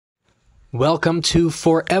Welcome to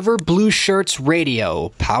Forever Blue Shirts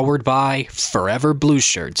Radio, powered by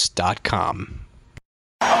ForeverBlueShirts.com.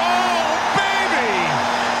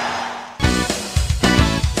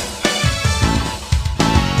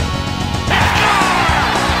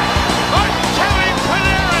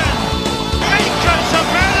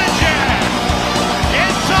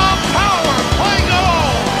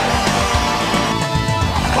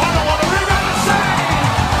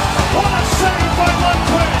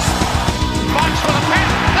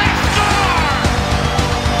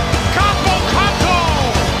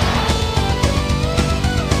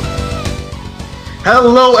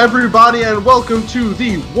 Hello, everybody, and welcome to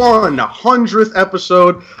the 100th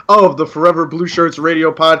episode of the Forever Blue Shirts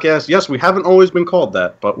Radio podcast. Yes, we haven't always been called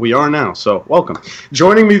that, but we are now, so welcome.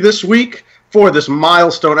 Joining me this week for this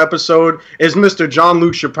milestone episode is Mr.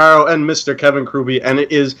 John-Luc Shapiro and Mr. Kevin Kruby, and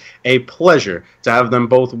it is a pleasure to have them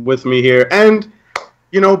both with me here. And,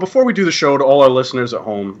 you know, before we do the show, to all our listeners at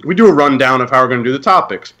home, we do a rundown of how we're going to do the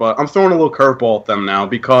topics, but I'm throwing a little curveball at them now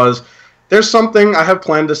because there's something I have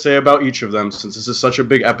planned to say about each of them since this is such a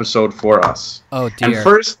big episode for us. Oh, dear. And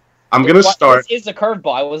first, I'm going to start. This is a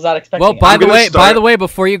curveball. I was not expecting Well, by the way,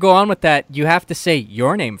 before you go on with that, you have to say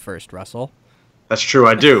your name first, Russell. That's true,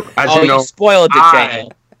 I do. As you know, you spoiled the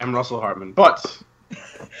channel. I am Russell Hartman. But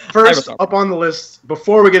first up on the list,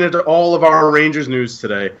 before we get into all of our Rangers news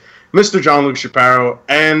today, Mr. John-Luc Shapiro.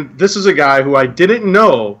 And this is a guy who I didn't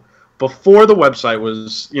know before the website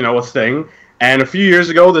was, a thing. And a few years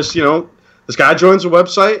ago, this guy joins the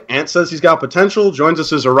website. Ant says he's got potential, joins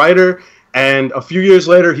us as a writer, and a few years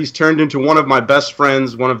later, he's turned into one of my best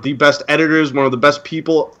friends, one of the best editors, one of the best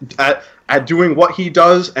people at doing what he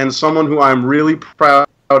does, and someone who I'm really proud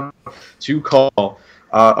to call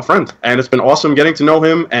a friend. And it's been awesome getting to know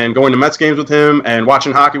him and going to Mets games with him and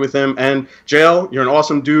watching hockey with him. And JL, you're an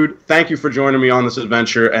awesome dude. Thank you for joining me on this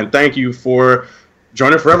adventure, and thank you for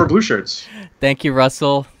joining Forever Blue Shirts. Thank you,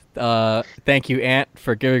 Russell. Thank you, Ant,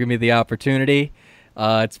 for giving me the opportunity.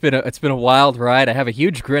 It's been a wild ride. I have a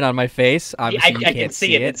huge grin on my face. Obviously, I can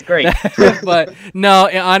see it. It's great. But no,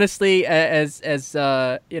 honestly, as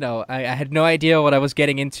I had no idea what I was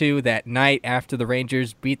getting into that night after the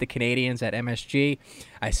Rangers beat the Canadiens at MSG.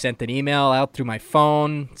 I sent an email out through my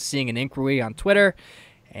phone, seeing an inquiry on Twitter.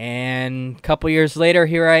 And a couple years later,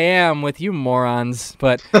 here I am with you morons.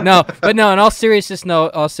 But no. In all seriousness,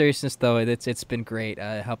 though, it's been great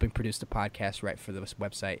helping produce the podcast right for this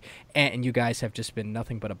website. And you guys have just been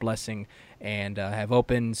nothing but a blessing, and have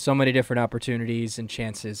opened so many different opportunities and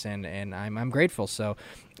chances, and I'm grateful. So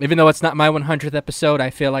even though it's not my 100th episode, I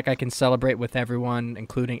feel like I can celebrate with everyone,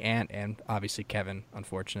 including Ant and obviously Kevin,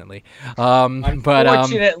 unfortunately.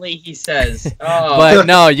 Unfortunately, he says. Oh. But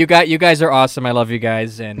no, you guys are awesome. I love you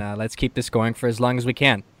guys, and let's keep this going for as long as we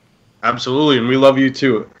can. Absolutely, and we love you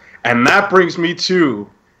too. And that brings me to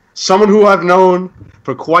someone who I've known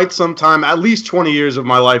for quite some time, at least 20 years of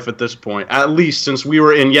my life at this point, at least since we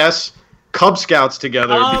were in, Cub Scouts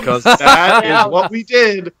together, because that is what we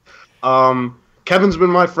did. Kevin's been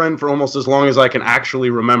my friend for almost as long as I can actually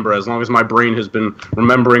remember, as long as my brain has been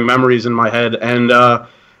remembering memories in my head. And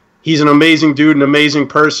he's an amazing dude, an amazing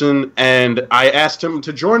person. And I asked him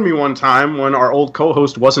to join me one time when our old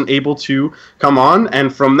co-host wasn't able to come on.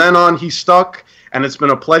 And from then on, he stuck. And it's been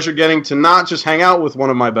a pleasure getting to not just hang out with one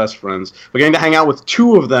of my best friends, but getting to hang out with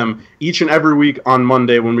two of them each and every week on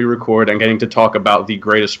Monday when we record, and getting to talk about the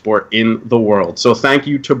greatest sport in the world. So thank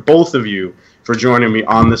you to both of you for joining me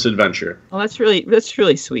on this adventure. Oh, that's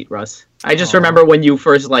really sweet, Russ. I just remember when you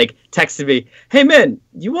first texted me, "Hey man,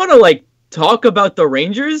 you want to talk about the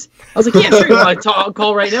Rangers?" I was like, "Yeah, sure." You want to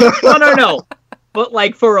call right now? No. But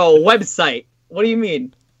for a website, what do you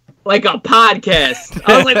mean? Like a podcast?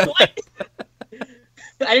 I was like, what?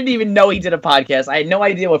 I didn't even know he did a podcast. I had no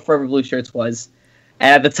idea what Forever Blue Shirts was.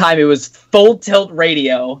 And at the time, it was Full Tilt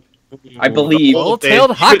Radio, I believe. Full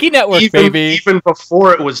Tilt Hockey Network, baby. Even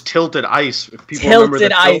before it was Tilted Ice. If people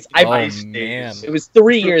Tilted Ice. Man. It was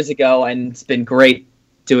 3 years ago, and it's been great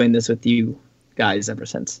doing this with you guys ever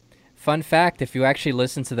since. Fun fact, if you actually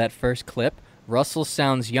listen to that first clip, Russell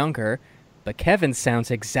sounds younger, but Kevin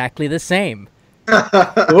sounds exactly the same.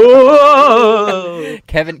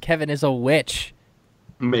 Kevin is a witch.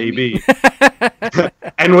 Maybe.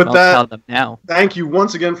 And with that, thank you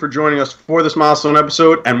once again for joining us for this milestone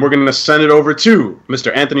episode, and we're going to send it over to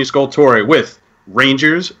Mr. Anthony Scultore with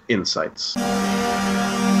Rangers Insights.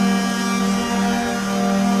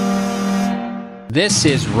 This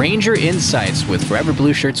is Ranger Insights with Forever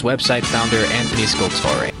Blue Shirts website founder Anthony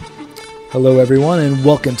Scultore. Hello, everyone, and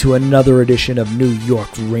welcome to another edition of New York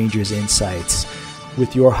Rangers Insights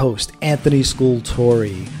with your host, Anthony Scultore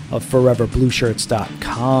of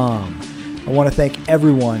ForeverBlueShirts.com. I want to thank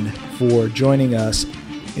everyone for joining us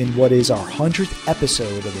in what is our 100th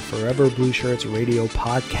episode of the Forever Blue Shirts Radio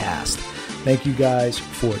podcast. Thank you guys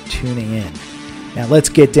for tuning in. Now let's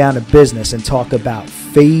get down to business and talk about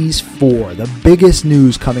Phase 4, the biggest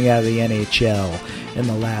news coming out of the NHL in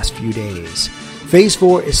the last few days. Phase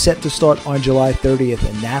 4 is set to start on July 30th,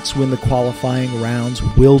 and that's when the qualifying rounds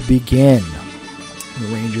will begin. The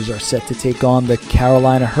Rangers are set to take on the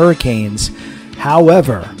Carolina Hurricanes.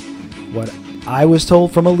 However, what I was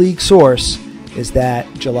told from a league source is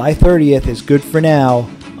that July 30th is good for now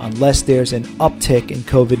unless there's an uptick in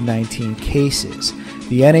COVID-19 cases.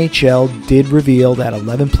 The NHL did reveal that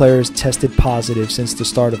 11 players tested positive since the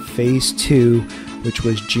start of Phase 2, which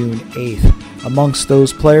was June 8th. Amongst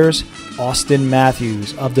those players, Austin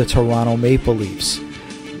Matthews of the Toronto Maple Leafs.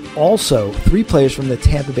 Also, 3 players from the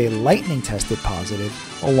Tampa Bay Lightning tested positive,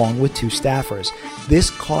 along with 2 staffers. This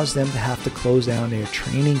caused them to have to close down their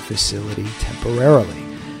training facility temporarily.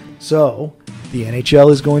 So, the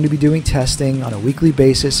NHL is going to be doing testing on a weekly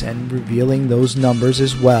basis and revealing those numbers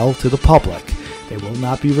as well to the public. They will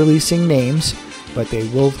not be releasing names, but they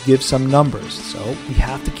will give some numbers. So we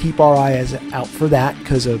have to keep our eyes out for that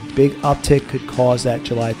because a big uptick could cause that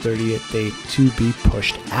July 30th date to be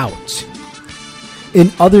pushed out. In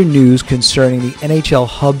other news concerning the NHL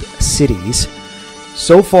hub cities,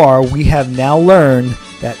 so far we have now learned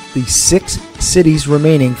that the 6 cities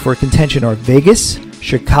remaining for contention are Vegas,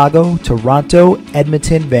 Chicago, Toronto,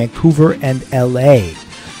 Edmonton, Vancouver, and LA.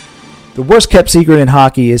 The worst kept secret in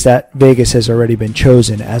hockey is that Vegas has already been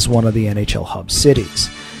chosen as one of the NHL hub cities.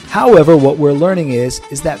 However, what we're learning is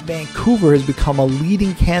that Vancouver has become a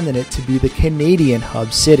leading candidate to be the Canadian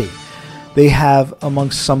hub city. They have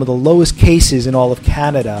amongst some of the lowest cases in all of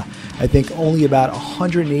Canada. I think only about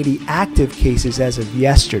 180 active cases as of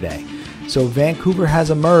yesterday. So Vancouver has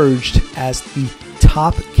emerged as the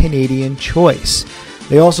top Canadian choice.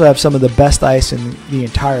 They also have some of the best ice in the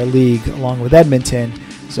entire league, along with Edmonton.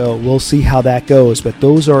 So we'll see how that goes. But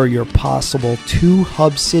those are your possible 2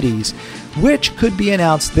 hub cities, which could be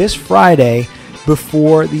announced this Friday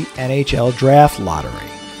before the NHL draft lottery.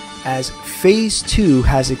 As Phase 2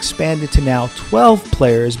 has expanded to now 12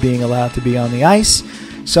 players being allowed to be on the ice,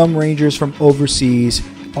 some Rangers from overseas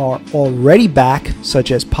are already back,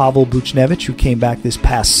 such as Pavel Buchnevich, who came back this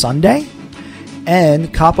past Sunday,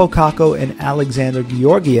 and Kaapo Kakko and Alexander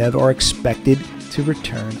Georgiev are expected to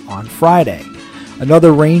return on Friday.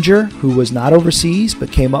 Another Ranger who was not overseas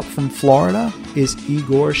but came up from Florida is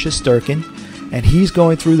Igor Shesterkin, and he's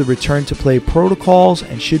going through the return to play protocols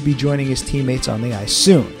and should be joining his teammates on the ice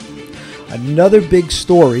soon. Another big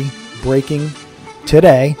story breaking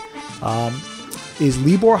today is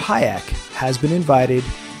Libor Hajek has been invited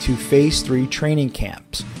to Phase 3 training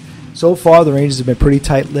camps. So far, the Rangers have been pretty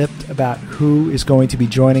tight-lipped about who is going to be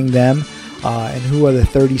joining them and who are the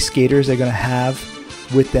 30 skaters they're going to have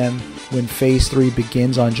with them when Phase 3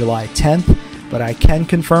 begins on July 10th. But I can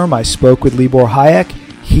confirm I spoke with Libor Hajek.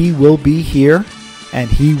 He will be here, and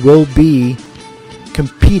he will be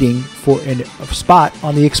competing for a spot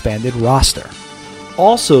on the expanded roster.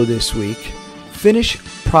 Also this week, Finnish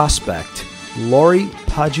prospect Lauri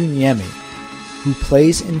Pajuniemi, who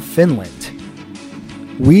plays in Finland.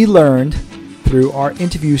 We learned through our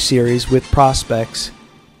interview series with prospects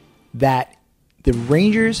that the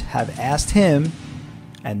Rangers have asked him,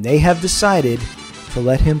 and they have decided to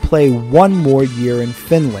let him play 1 more year in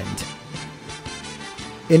Finland.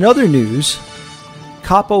 In other news,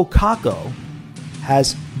 Kaapo Kakko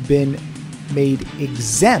has been made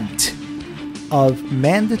exempt of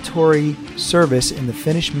mandatory service in the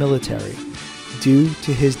Finnish military due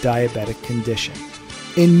to his diabetic condition.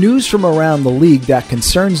 In news from around the league that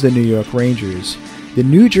concerns the New York Rangers, the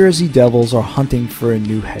New Jersey Devils are hunting for a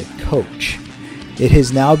new head coach. It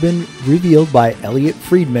has now been revealed by Elliot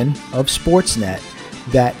Friedman of Sportsnet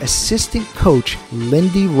that assistant coach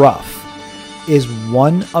Lindy Ruff is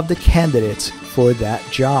one of the candidates for that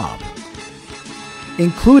job.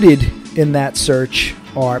 Included in that search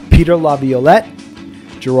are Peter Laviolette,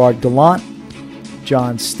 Gerard Gallant,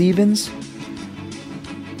 John Stevens,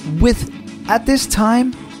 with, at this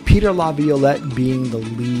time, Peter Laviolette being the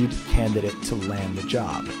lead candidate to land the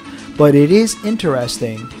job. But it is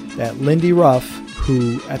interesting that Lindy Ruff,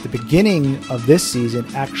 who at the beginning of this season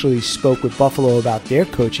actually spoke with Buffalo about their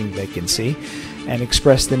coaching vacancy and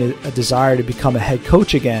expressed a desire to become a head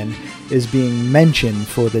coach again, is being mentioned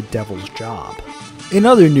for the Devils job. In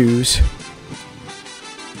other news,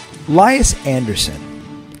 Elias Anderson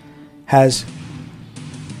has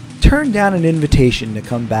turned down an invitation to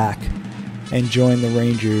come back and join the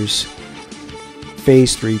Rangers'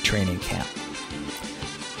 Phase 3 training camp.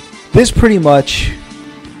 This pretty much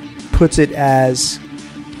puts it as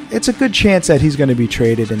it's a good chance that he's going to be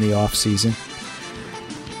traded in the offseason.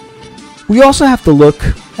 We also have to look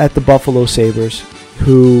at the Buffalo Sabres,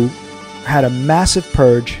 who had a massive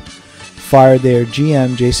purge, fired their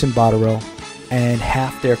GM, Jason Botterill, and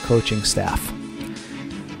half their coaching staff.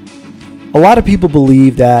 A lot of people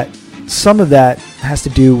believe that some of that has to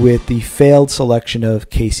do with the failed selection of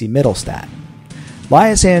Casey Mittelstadt.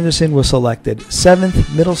 Elias Anderson was selected 7th,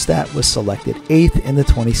 Mittelstadt was selected 8th in the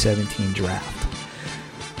 2017 draft.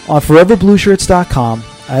 On ForeverBlueShirts.com,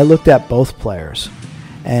 I looked at both players,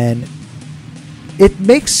 and it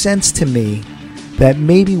makes sense to me that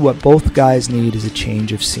maybe what both guys need is a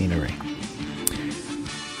change of scenery.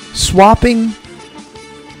 Swapping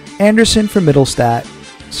Anderson for Mittelstadt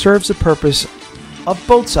serves the purpose of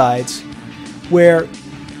both sides, where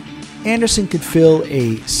Anderson could fill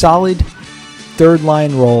a solid third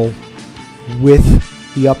line role with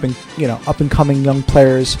the up and coming young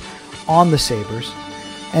players on the Sabres,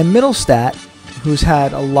 and Mittelstadt, who's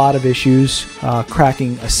had a lot of issues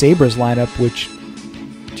cracking a Sabres lineup, which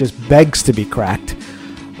just begs to be cracked,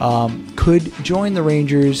 could join the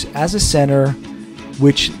Rangers as a center,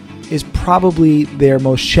 which is probably their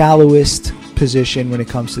most shallowest position when it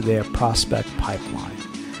comes to their prospect pipeline.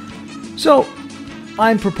 So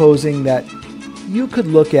I'm proposing that you could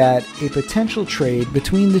look at a potential trade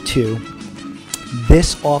between the two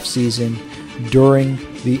this offseason during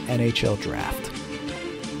the NHL draft.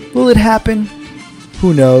 Will it happen?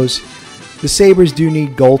 Who knows? The Sabres do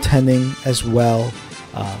need goaltending as well.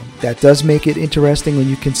 That does make it interesting when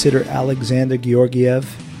you consider Alexander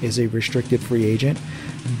Georgiev is a restricted free agent,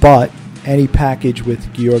 but any package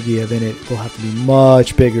with Georgiev in it will have to be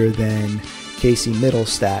much bigger than Casey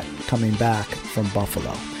Mittelstadt coming back from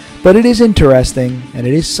Buffalo. But it is interesting, and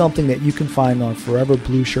it is something that you can find on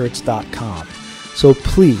ForeverBlueShirts.com. So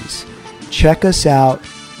please, check us out,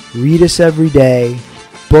 read us every day,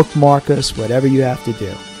 bookmark us, whatever you have to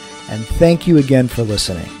do. And thank you again for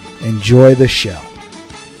listening. Enjoy the show.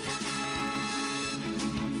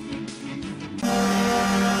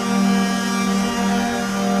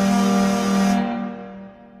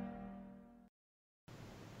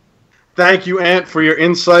 Thank you, Ant, for your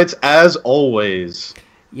insights as always.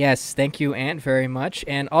 Yes, thank you, Ant, very much.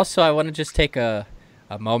 And also, I want to just take a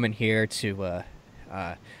moment here to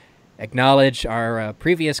acknowledge our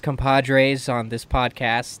previous compadres on this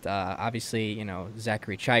podcast. Obviously,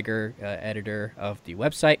 Zachary Chiger, editor of the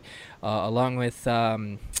website, along with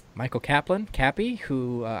Michael Kaplan, Cappy,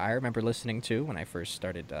 who I remember listening to when I first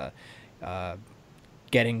started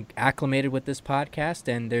getting acclimated with this podcast.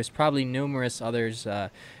 And there's probably numerous others,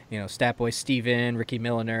 Statboy Steven, Ricky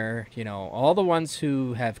Milliner, all the ones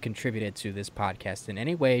who have contributed to this podcast in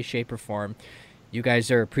any way, shape, or form. You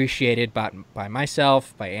guys are appreciated by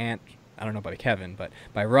myself, by Ant, I don't know about Kevin, but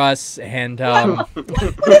by Russ, and so,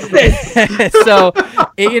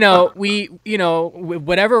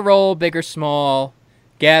 whatever role, big or small,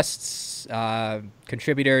 guests,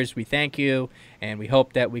 contributors, we thank you, and we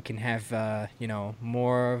hope that we can have,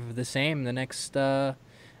 more of the same the next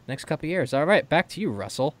couple of years. All right, back to you,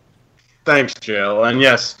 Russell. Thanks, Jill. And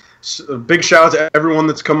yes, a big shout out to everyone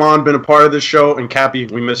that's come on, been a part of this show, and Cappy,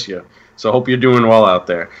 we miss you. So hope you're doing well out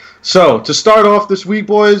there. So to start off this week,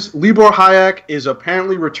 boys, Libor Hajek is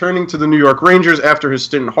apparently returning to the New York Rangers after his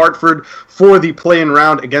stint in Hartford for the play-in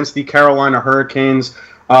round against the Carolina Hurricanes.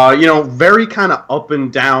 Very kind of up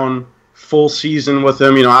and down full season with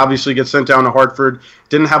him. Obviously gets sent down to Hartford.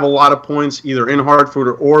 Didn't have a lot of points either in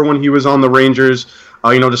Hartford or when he was on the Rangers,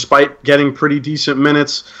 despite getting pretty decent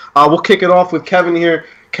minutes. We'll kick it off with Kevin here.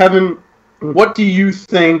 Kevin, what do you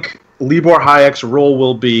think Libor Hajek's role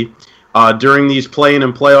will be during these play-in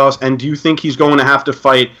and playoffs, and do you think he's going to have to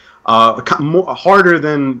fight harder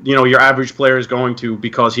than your average player is going to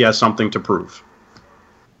because he has something to prove?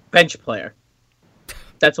 Bench player.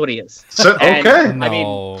 That's what he is. So, okay.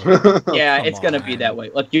 No. It's going to be that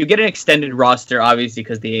way. Look, you get an extended roster, obviously,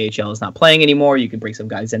 because the AHL is not playing anymore. You can bring some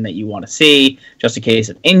guys in that you want to see, just in case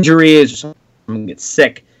of injuries or someone gets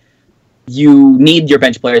sick. You need your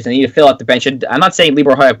bench players, and you need to fill out the bench. And I'm not saying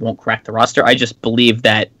Libor Hajek won't crack the roster. I just believe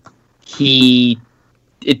that he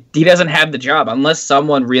doesn't have the job unless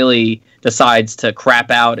someone really decides to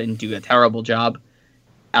crap out and do a terrible job.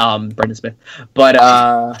 Brendan Smith. But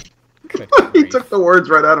he took the words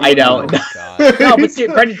right out of my mouth. I know. No, but see,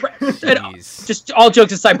 just all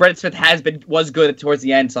jokes aside, Brendan Smith was good towards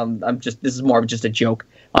the end, so this is more of just a joke.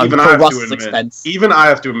 Even I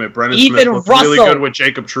have to admit, Brendan Smith looked really good with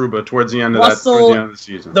Jacob Trouba towards the end of the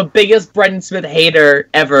season. The biggest Brendan Smith hater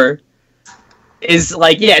ever is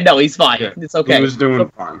like, he's fine. Yeah, it's okay. He was doing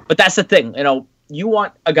fine. But that's the thing, you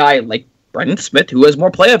want a guy like Brendan Smith, who has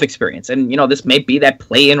more playoff experience. And, this may be that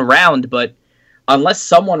play-in round, but unless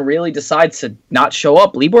someone really decides to not show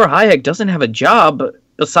up, Libor Hajek doesn't have a job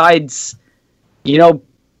besides,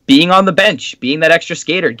 being on the bench, being that extra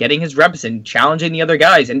skater, getting his reps and challenging the other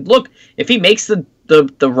guys. And look, if he makes the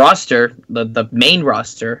roster, the main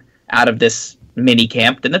roster out of this mini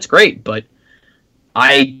camp, then that's great. But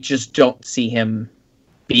I just don't see him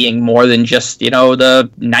being more than just, the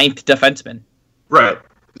ninth defenseman. Right.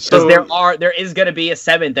 Because there is going to be a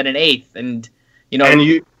seventh and an eighth, and he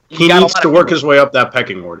needs to work his way up that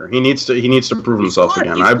pecking order. He needs to prove himself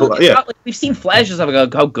again. We've seen flashes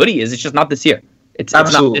of how good he is. It's just not this year. It's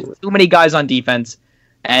too many guys on defense,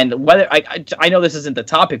 and whether I know this isn't the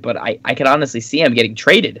topic, but I can honestly see him getting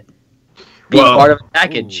traded, being part of the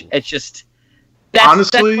package. It's just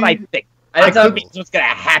that's what I think. That's not what's going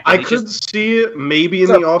to happen. I could see it maybe in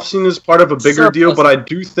the offseason as part of a bigger deal, but I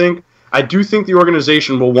do think the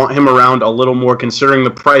organization will want him around a little more, considering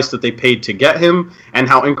the price that they paid to get him and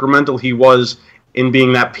how incremental he was in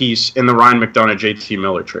being that piece in the Ryan McDonagh JT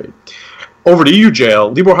Miller trade. Over to you,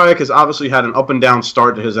 JL. Libor Hajek has obviously had an up-and-down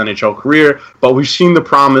start to his NHL career, but we've seen the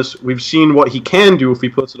promise. We've seen what he can do if he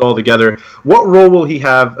puts it all together. What role will he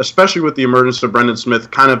have, especially with the emergence of Brendan Smith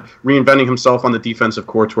kind of reinventing himself on the defensive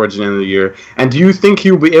core towards the end of the year? And do you think he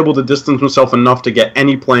will be able to distance himself enough to get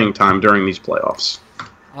any playing time during these playoffs?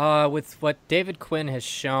 With what David Quinn has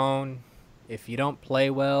shown, if you don't play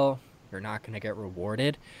well, you're not going to get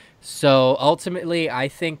rewarded. So ultimately, I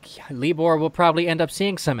think Libor will probably end up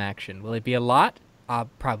seeing some action. Will it be a lot?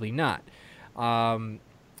 Probably not.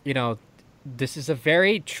 This is a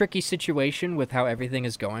very tricky situation with how everything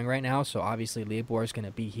is going right now. So obviously, Libor is going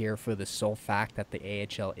to be here for the sole fact that the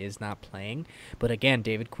AHL is not playing. But again,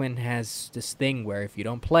 David Quinn has this thing where if you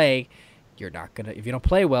don't play, if you don't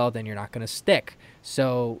play well, then you're not gonna stick.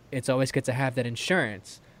 So it's always good to have that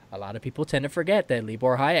insurance. A lot of people tend to forget that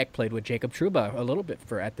Libor Hajek played with Jacob Trouba a little bit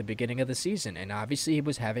at the beginning of the season, and obviously he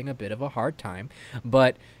was having a bit of a hard time.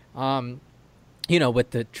 But with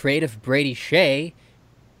the trade of Brady Shea,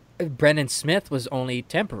 Brendan Smith was only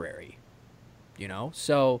temporary.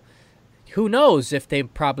 So who knows if they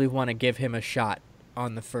probably want to give him a shot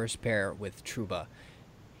on the first pair with Trouba.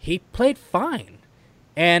 He played fine.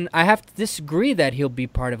 And I have to disagree that he'll be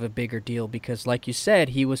part of a bigger deal because, like you said,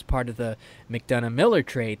 he was part of the McDonagh-Miller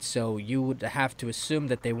trade, so you would have to assume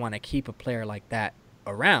that they want to keep a player like that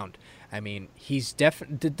around. I mean, the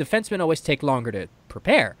defensemen always take longer to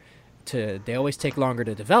prepare. They always take longer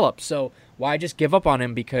to develop. So why just give up on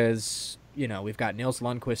him because we've got Nils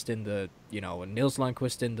Lundkvist in the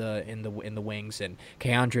wings and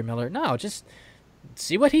K'Andre Miller? No, just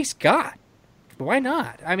see what he's got. Why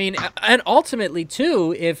not? I mean, and ultimately,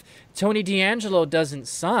 too, if Tony DeAngelo doesn't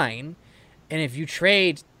sign, and if you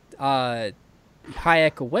trade Hajek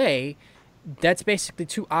away, that's basically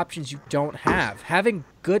two options you don't have. Having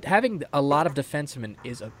a lot of defensemen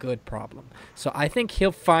is a good problem. So I think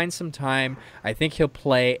he'll find some time. I think he'll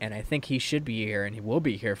play, and I think he should be here, and he will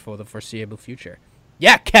be here for the foreseeable future.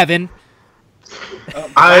 Yeah, Kevin.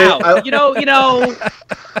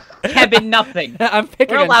 Kevin, nothing. I'm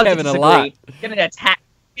picking on Kevin a lot. Getting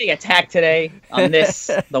attacked today on this,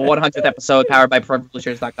 the 100th episode, powered by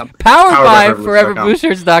ForeverBlueShirts.com. Powered by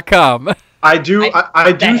ForeverBlueShirts.com. I do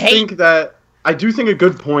think a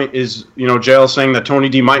good point is, JL saying that Tony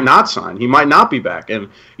D might not sign. He might not be back. And,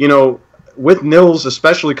 with Nils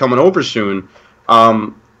especially coming over soon,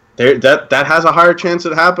 that has a higher chance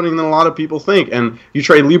of happening than a lot of people think. And you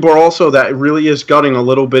trade Libor also, that really is gutting a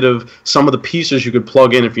little bit of some of the pieces you could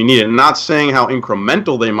plug in if you need it. Not saying how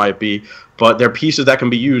incremental they might be, but they're pieces that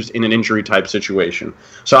can be used in an injury-type situation.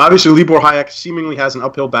 So obviously Libor Hajek seemingly has an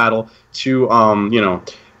uphill battle to,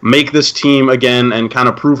 make this team again and kind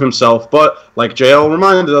of prove himself. But like JL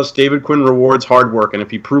reminded us, David Quinn rewards hard work. And if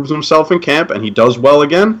he proves himself in camp and he does well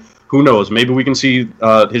again, who knows? Maybe we can see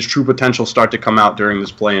his true potential start to come out during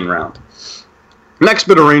this play-in round. Next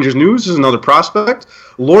bit of Rangers news is another prospect.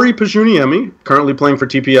 Lauri Pajuniemi, currently playing for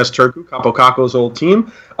TPS Turku, Kaapo Kakko's old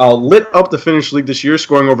team, lit up the Finnish league this year,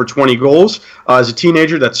 scoring over 20 goals. As a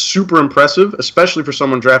teenager, that's super impressive, especially for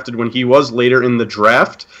someone drafted when he was later in the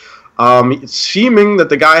draft. It's seeming that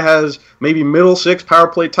the guy has maybe middle six power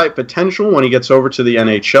play type potential when he gets over to the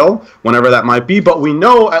NHL, whenever that might be. But we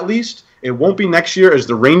know at least it won't be next year, as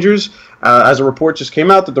the Rangers, as a report just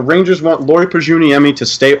came out, that the Rangers want Lauri Pajuniemi to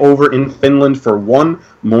stay over in Finland for one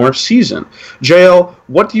more season. JL,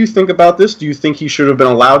 what do you think about this? Do you think he should have been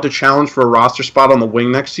allowed to challenge for a roster spot on the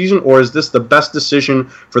wing next season, or is this the best decision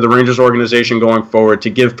for the Rangers organization going forward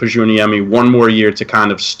to give Pajuniemi one more year to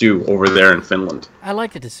kind of stew over there in Finland? I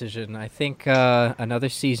like the decision. I think another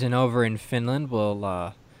season over in Finland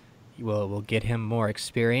will will get him more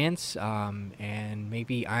experience, and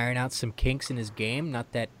maybe iron out some kinks in his game.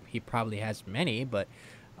 Not that he probably has many, but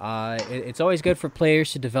it's always good for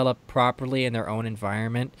players to develop properly in their own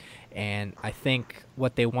environment. And I think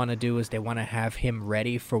what they want to do is they want to have him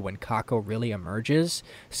ready for when Kakko really emerges,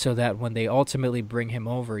 so that when they ultimately bring him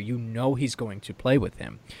over, he's going to play with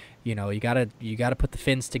him. You gotta put the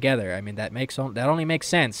fins together. I mean, that only makes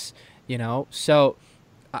sense. So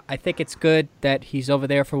I think it's good that he's over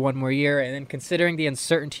there for one more year. And then considering the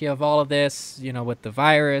uncertainty of all of this, with the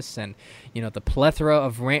virus and, the plethora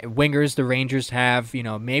of wingers the Rangers have,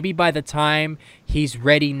 maybe by the time he's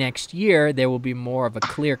ready next year, there will be more of a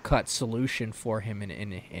clear-cut solution for him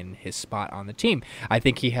in his spot on the team. I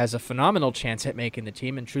think he has a phenomenal chance at making the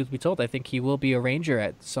team. And truth be told, I think he will be a Ranger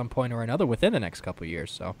at some point or another within the next couple of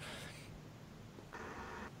years. So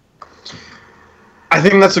I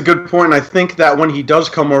think that's a good point. I think that when he does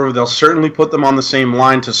come over, they'll certainly put them on the same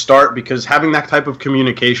line to start, because having that type of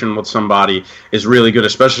communication with somebody is really good,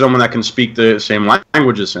 especially someone that can speak the same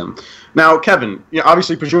language as him. Now, Kevin,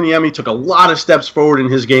 obviously Pajuniemi took a lot of steps forward in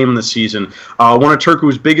his game this season. One of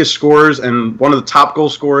Turku's biggest scorers and one of the top goal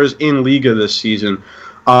scorers in Liga this season.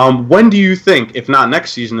 When do you think, if not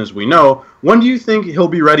next season as we know, when do you think he'll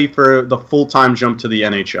be ready for the full-time jump to the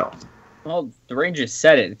NHL? Well, the Rangers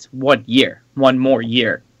said it. It's 1 year, one more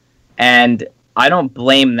year. And I don't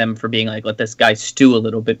blame them for being like, let this guy stew a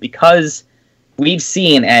little bit, because we've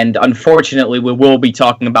seen, and unfortunately we will be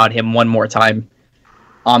talking about him one more time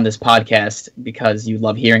on this podcast because you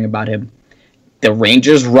love hearing about him. The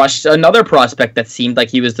Rangers rushed another prospect that seemed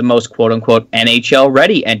like he was the most quote-unquote NHL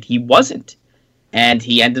ready, and he wasn't. And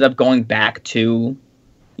he ended up going back to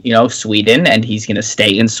Sweden, and he's going to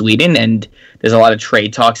stay in Sweden, and there's a lot of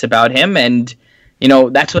trade talks about him, and,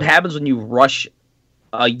 that's what happens when you rush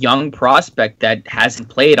a young prospect that hasn't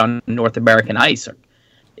played on North American ice.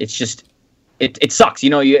 It's just, it sucks.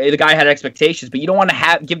 The guy had expectations, but you don't want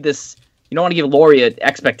to give Lauria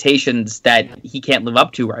expectations that he can't live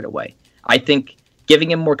up to right away. I think giving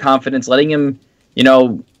him more confidence, letting him,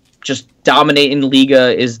 just dominate in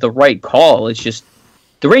Liga is the right call. It's just,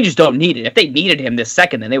 the Rangers don't need it. If they needed him this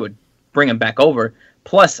second, then they would bring him back over.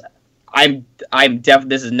 Plus,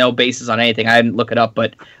 this is no basis on anything. I didn't look it up,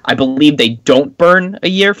 but I believe they don't burn a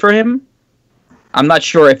year for him. I'm not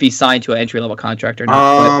sure if he's signed to an entry-level contract or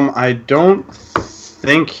not. I don't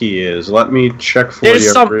think he is. Let me check for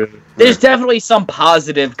you. There's definitely some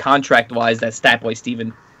positive contract-wise that Statboy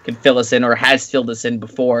Steven can fill us in, or has filled us in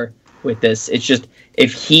before with this. It's just,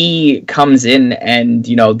 if he comes in and,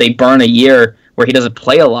 they burn a year where he doesn't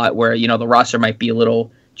play a lot, where, the roster might be a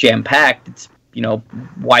little jam-packed, it's,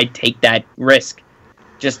 why take that risk?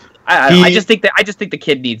 I just think the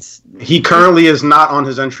kid needs. He currently is not on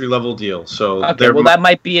his entry-level deal, so that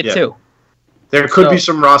might be it too. There could be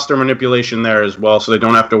some roster manipulation there as well, so they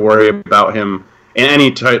don't have to worry about him in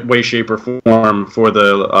any way, shape, or form for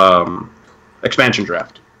the expansion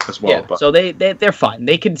draft as well. Yeah, but. So they're fine.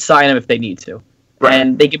 They can sign him if they need to, right.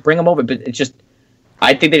 And they can bring him over. But it's just,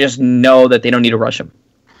 I think they just know that they don't need to rush him.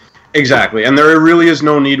 Exactly, and there really is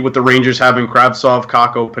no need with the Rangers having Kravtsov,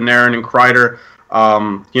 Kakko, Panarin, and Kreider,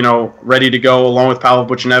 ready to go along with Pavel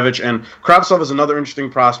Buchnevich. And Kravtsov is another interesting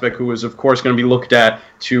prospect who is, of course, going to be looked at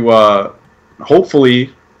to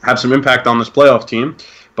hopefully have some impact on this playoff team.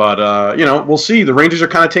 But, we'll see. The Rangers are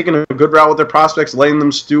kind of taking a good route with their prospects, letting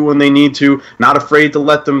them stew when they need to, not afraid to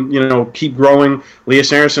let them, keep growing.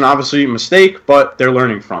 Elias Andersson, obviously, a mistake, but they're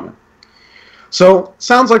learning from it. So,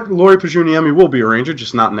 sounds like Lauri Pajuniemi will be a Ranger,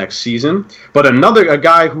 just not next season. But a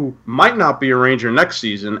guy who might not be a Ranger next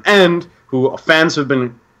season, and who fans have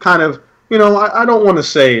been kind of, I don't want to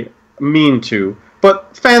say mean to,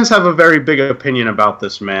 but fans have a very big opinion about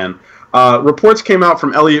this man. Reports came out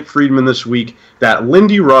from Elliot Friedman this week that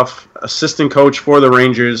Lindy Ruff, assistant coach for the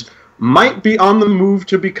Rangers, might be on the move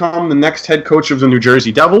to become the next head coach of the New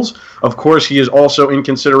Jersey Devils. Of course, he is also in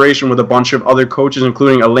consideration with a bunch of other coaches,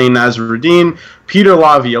 including Alain Nasruddin, Peter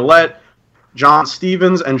Laviolette, John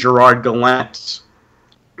Stevens, and Gerard Gallant.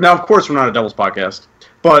 Now, of course, we're not a Devils podcast,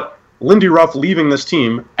 but Lindy Ruff leaving this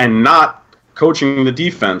team and not coaching the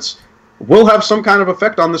defense will have some kind of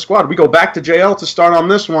effect on the squad. We go back to JL to start on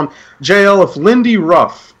this one. JL, if Lindy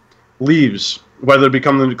Ruff leaves, whether to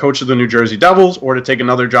become the coach of the New Jersey Devils or to take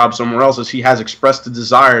another job somewhere else, as he has expressed a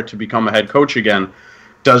desire to become a head coach again,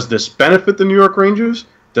 does this benefit the New York Rangers?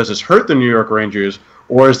 Does this hurt the New York Rangers?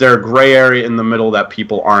 Or is there a gray area in the middle that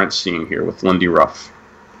people aren't seeing here with Lindy Ruff?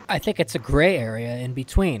 I think it's a gray area in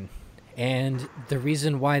between. And the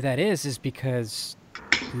reason why that is because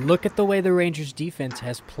look at the way the Rangers defense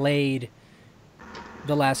has played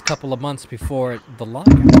the last couple of months before the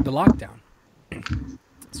lockdown.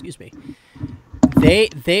 excuse me,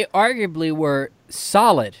 they arguably were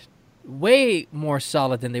solid, way more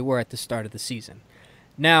solid than they were at the start of the season.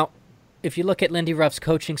 Now, if you look at Lindy Ruff's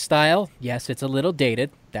coaching style, yes, it's a little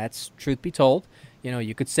dated. That's truth be told.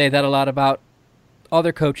 You could say that a lot about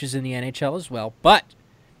other coaches in the NHL as well. But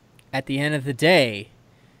at the end of the day,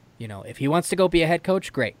 if he wants to go be a head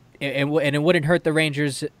coach, great. And it wouldn't hurt the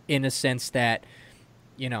Rangers in a sense that,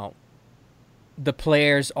 the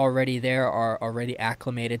players already there are already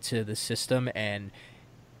acclimated to the system, and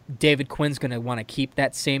David Quinn's going to want to keep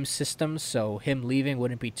that same system, so him leaving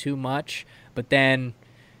wouldn't be too much. But then,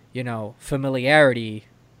 familiarity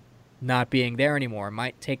not being there anymore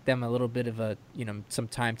might take them a little bit of some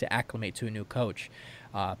time to acclimate to a new coach.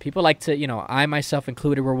 People like to, I myself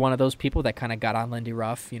included, were one of those people that kind of got on Lindy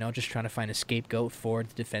Ruff, just trying to find a scapegoat for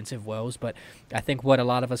the defensive woes. But I think what a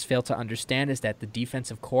lot of us fail to understand is that the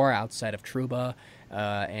defensive core outside of Trouba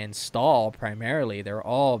and Stahl primarily, they're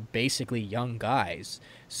all basically young guys.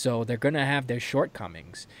 So they're going to have their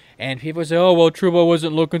shortcomings. And people say, oh, well, Trouba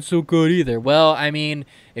wasn't looking so good either. Well, I mean,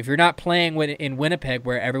 if you're not playing in Winnipeg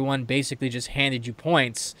where everyone basically just handed you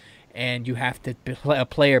points and you have to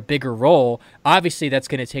play a bigger role, obviously that's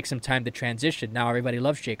going to take some time to transition. Now everybody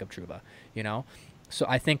loves Jacob Trouba, So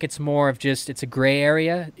I think it's more of just, it's a gray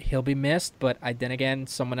area. He'll be missed, but then again,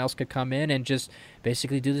 someone else could come in and just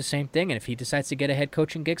basically do the same thing. And if he decides to get a head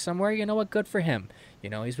coaching gig somewhere, you know what, good for him.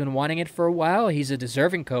 He's been wanting it for a while. He's a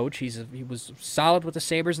deserving coach. He was solid with the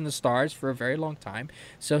Sabres and the Stars for a very long time.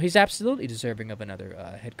 So he's absolutely deserving of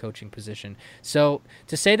another head coaching position. So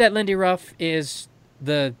to say that Lindy Ruff is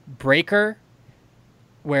the breaker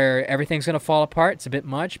where everything's going to fall apart, it's a bit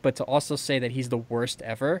much. But to also say that he's the worst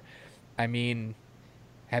ever, I mean,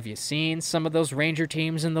 have you seen some of those Ranger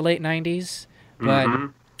teams in the late 90s? But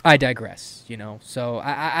I digress, So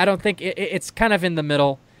I don't think it's kind of in the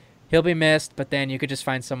middle. He'll be missed, but then you could just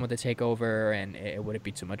find someone to take over, and it wouldn't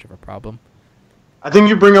be too much of a problem. I think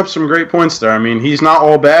you bring up some great points there. I mean, he's not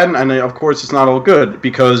all bad, and of course it's not all good,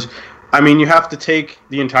 because, I mean, you have to take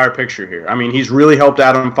the entire picture here. I mean, he's really helped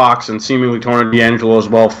Adam Fox and seemingly Tony DeAngelo as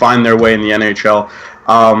well find their way in the NHL.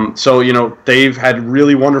 So, they've had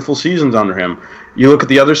really wonderful seasons under him. You look at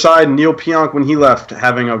the other side, Neil Pionk, when he left,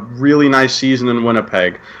 having a really nice season in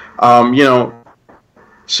Winnipeg.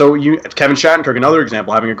 So Kevin Shattenkirk, another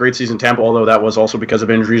example, having a great season in Tampa, although that was also because of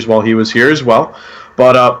injuries while he was here as well.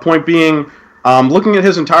 But point being, looking at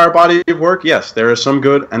his entire body of work, yes, there is some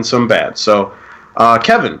good and some bad. So,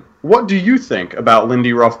 Kevin, what do you think about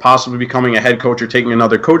Lindy Ruff possibly becoming a head coach or taking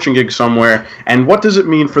another coaching gig somewhere, and what does it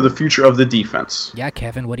mean for the future of the defense? Yeah,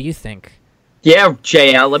 Kevin, what do you think? Yeah,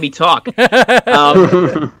 JL, let me talk.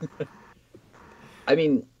 I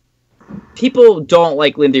mean, people don't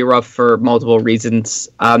like Lindy Ruff for multiple reasons.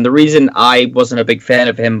 The reason I wasn't a big fan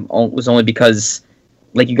of him was only because,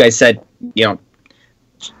 like you guys said,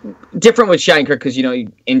 different with Shattenkirk because,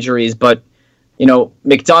 injuries, but,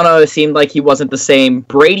 McDonough seemed like he wasn't the same.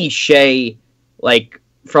 Brady Shea, like,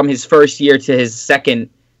 from his first year to his second,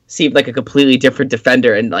 seemed like a completely different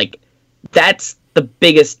defender, and, like, that's the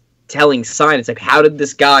biggest telling sign. It's like, how did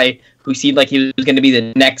this guy, who seemed like he was going to be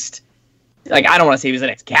the next, like, I don't want to say he was the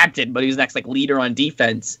next captain, but he was the next, like, leader on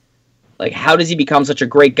defense. Like, how does he become such a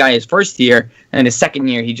great guy his first year, and his second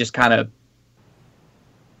year he just kind of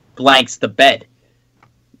blanks the bed?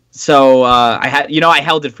 So, I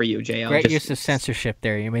held it for you, JL. Great use of censorship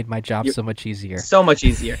there. You made my job so much easier. So much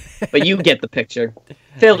easier. But you get the picture.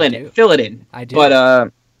 Fill it in. I do.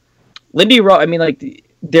 But, Lindy Ruff, I mean, like,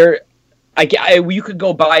 you could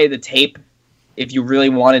go by the tape if you really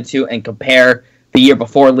wanted to and compare the year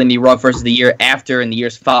before Lindy Ruff versus the year after and the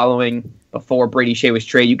years following before Brady Shea was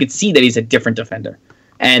traded. You could see that he's a different defender.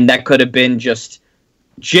 And that could have been just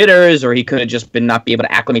jitters, or he could have just been not be able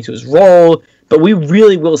to acclimate to his role. But we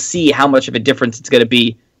really will see how much of a difference it's going to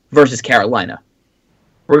be versus Carolina.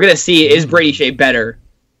 We're going to see, is Brady Shea better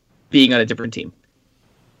being on a different team?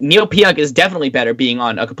 Neil Pionk is definitely better being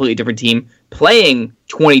on a completely different team, playing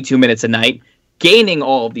 22 minutes a night, gaining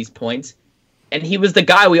all of these points. And he was the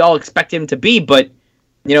guy we all expect him to be. But,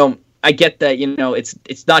 I get that,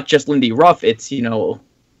 it's not just Lindy Ruff. It's,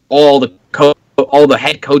 all the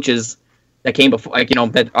head coaches that came before,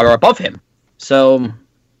 that are above him. So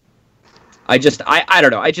I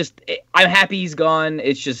don't know. I'm happy he's gone.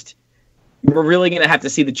 It's just, we're really going to have to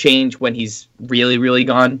see the change when he's really, really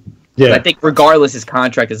gone. Yeah. But I think regardless, his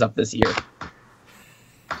contract is up this year.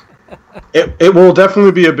 It will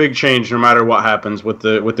definitely be a big change no matter what happens with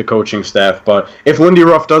the coaching staff. But if Lindy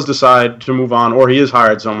Ruff does decide to move on, or he is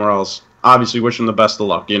hired somewhere else, obviously wish him the best of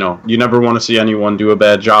luck. You never want to see anyone do a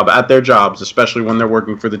bad job at their jobs, especially when they're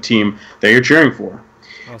working for the team that you're cheering for.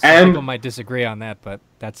 Well, some people might disagree on that, but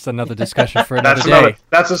that's another discussion for another day.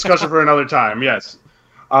 That's a discussion for another time, yes.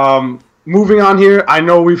 Moving on here, I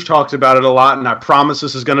know we've talked about it a lot, and I promise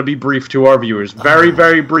this is going to be brief to our viewers. Very,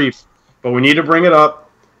 very brief, but we need to bring it up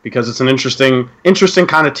because it's an interesting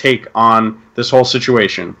kind of take on this whole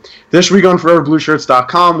situation. This week on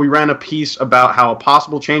ForeverBlueShirts.com, we ran a piece about how a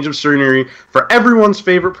possible change of scenery for everyone's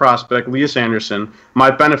favorite prospect, Lias Andersson,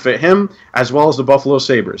 might benefit him as well as the Buffalo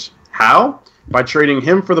Sabres. How? By trading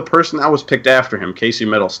him for the person that was picked after him, Casey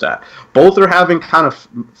Middlestat. Both are having kind of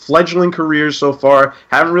fledgling careers so far,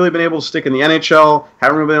 haven't really been able to stick in the NHL,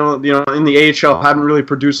 haven't really been able, in the AHL, haven't really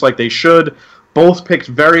produced like they should. Both picked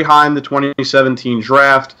very high in the 2017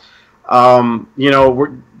 draft.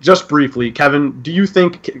 Just briefly, Kevin, do you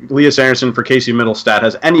think Lias Andersson for Casey Middlestat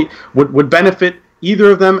has would benefit either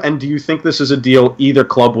of them, and do you think this is a deal either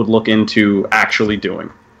club would look into actually doing?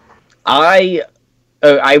 I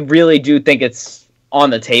really do think it's on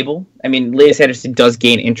the table. I mean, Lias Andersson does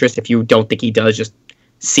gain interest. If you don't think he does, just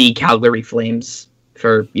see Calgary Flames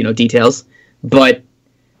for details. But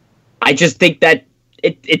I just think that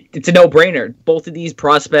it's a no-brainer. Both of these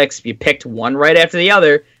prospects, you picked one right after the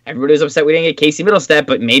other. Everybody was upset we didn't get Casey Middlestat,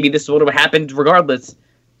 but maybe this would have happened regardless.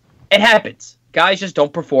 It happens. Guys just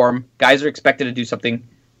don't perform. Guys are expected to do something.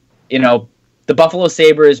 The Buffalo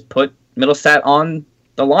Sabres put Middlestat on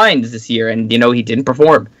the lines this year, and he didn't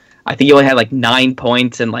perform. I think he only had like 9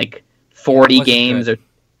 points in like 40 games.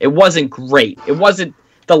 It wasn't great. It wasn't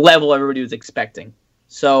the level everybody was expecting.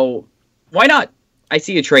 So why not? I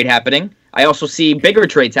see a trade happening. I also see bigger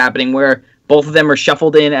trades happening where both of them are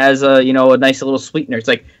shuffled in as a nice little sweetener. It's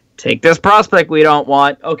like, take this prospect we don't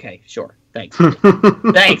want. Okay, sure. Thanks.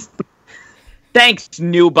 Thanks,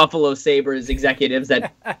 new Buffalo Sabres executives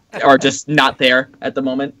that are just not there at the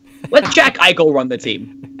moment. Let Jack Eichel run the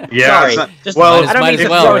team. Yeah. Sorry. I don't mean to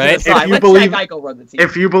throw it aside. Let Jack Eichel run the team.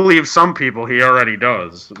 If you believe some people, he already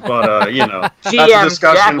does. But, that's a GM,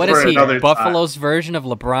 discussion what for is he, another Buffalo's version of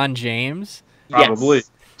LeBron James? Probably.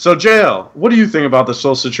 Yes. So, JL, what do you think about this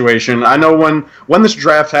whole situation? I know when this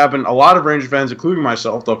draft happened, a lot of Ranger fans, including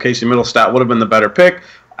myself, though Casey Middlestat would have been the better pick.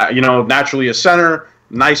 Naturally a center,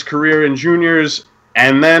 nice career in juniors,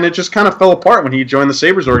 and then it just kind of fell apart when he joined the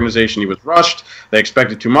Sabres organization. He was rushed. They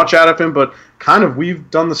expected too much out of him, but kind of we've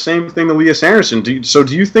done the same thing to Lias Andersson. Do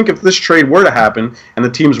you think if this trade were to happen and the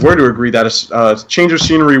teams were to agree that a change of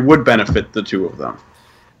scenery would benefit the two of them?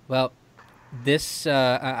 Well,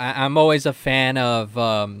 I'm always a fan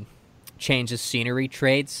of change of scenery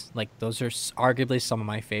trades. Like, those are arguably some of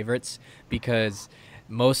my favorites because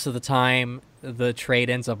most of the time the trade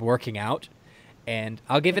ends up working out. And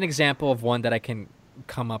I'll give an example of one that I can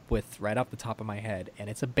come up with right off the top of my head, and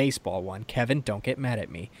it's a baseball one. Kevin, don't get mad at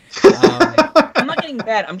me. I'm not getting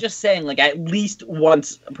mad. I'm just saying, like, at least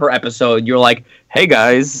once per episode, you're like, "Hey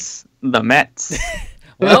guys, the Mets."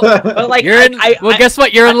 Well, but like, guess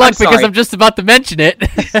what? You're in luck because I'm just about to mention it.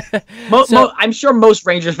 I'm sure most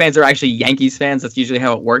Rangers fans are actually Yankees fans. That's usually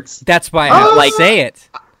how it works. That's why I have to say it.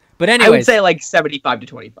 But anyways, I would say like 75 to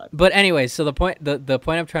 25. But anyways, so the point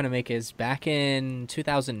I'm trying to make is back in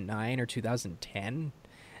 2009 or 2010,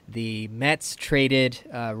 the Mets traded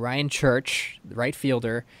Ryan Church, the right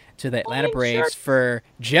fielder, to the Atlanta Braves for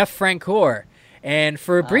Jeff Francoeur. And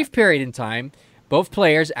for a brief period in time, both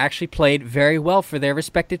players actually played very well for their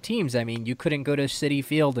respective teams. I mean, you couldn't go to Citi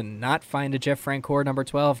Field and not find a Jeff Francoeur number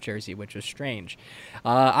 12 jersey, which was strange.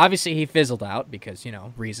 Obviously, he fizzled out because,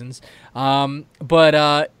 reasons. When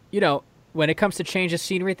it comes to change of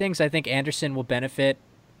scenery things, I think Andersson will benefit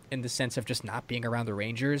in the sense of just not being around the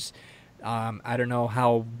Rangers. I don't know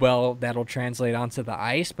how well that'll translate onto the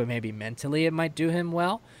ice, but maybe mentally it might do him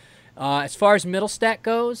well. As far as Middlestat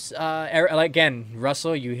goes, again,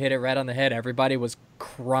 Russell, you hit it right on the head. Everybody was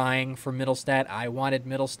crying for Middlestat. I wanted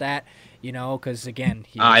Middlestat, because, again...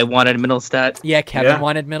 I wanted Middlestat. Yeah, Kevin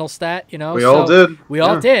wanted Middlestat, We all did. We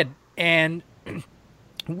all did. And...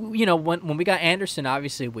 when we got Andersson,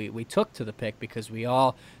 obviously we took to the pick because we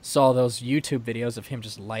all saw those YouTube videos of him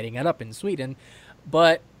just lighting it up in Sweden.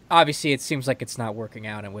 But obviously it seems like it's not working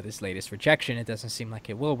out, and with his latest rejection, it doesn't seem like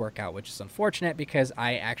it will work out, which is unfortunate because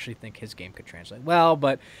I actually think his game could translate well,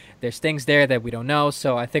 but there's things there that we don't know.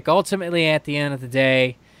 So I think ultimately at the end of the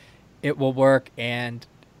day, it will work, and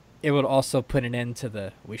it would also put an end to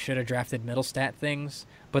the we should have drafted Middlestat things.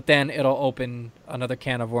 But then it'll open another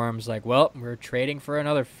can of worms like, well, we're trading for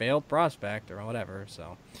another failed prospect or whatever.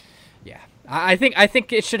 So, yeah, I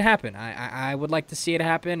think it should happen. I would like to see it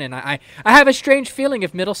happen. And I have a strange feeling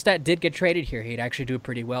if Middlestat did get traded here, he'd actually do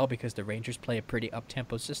pretty well because the Rangers play a pretty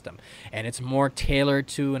up-tempo system. And it's more tailored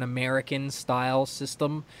to an American-style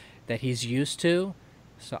system that he's used to.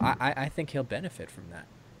 So I think he'll benefit from that.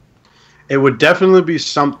 it would definitely be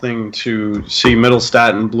something to see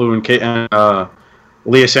Middlestat and Blue and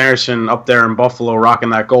Elias Anderson up there in Buffalo rocking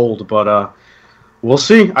that gold, but we'll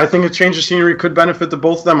see. I think a change of scenery could benefit the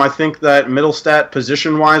both of them. I think that Middlestat,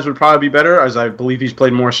 position-wise, would probably be better, as I believe he's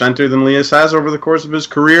played more center than Elias has over the course of his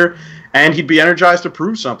career, and he'd be energized to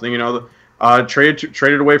prove something.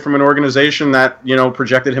 Traded away from an organization that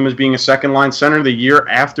projected him as being a second-line center the year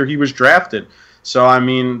after he was drafted. So, I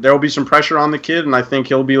mean, there will be some pressure on the kid, and I think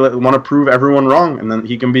he'll want to prove everyone wrong, and then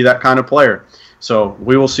he can be that kind of player. So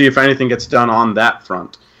we will see if anything gets done on that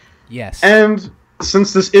front. Yes. And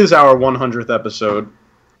since this is our 100th episode,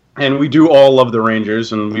 and we do all love the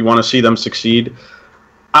Rangers, and we want to see them succeed,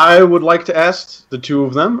 I would like to ask the two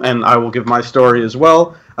of them, and I will give my story as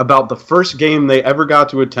well, about the first game they ever got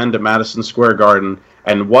to attend at Madison Square Garden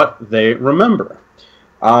and what they remember.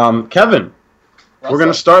 Kevin, we're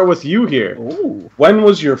going to start with you here. Ooh. When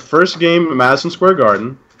was your first game at Madison Square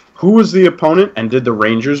Garden? Who was the opponent, and did the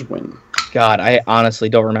Rangers win? God, I honestly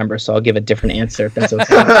don't remember, so I'll give a different answer if that's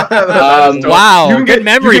okay. Wow, good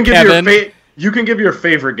memory, Kevin. You can give your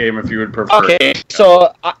favorite game if you would prefer. Okay,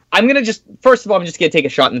 so I'm going to first of all, I'm just going to take a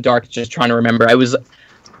shot in the dark, just trying to remember. It was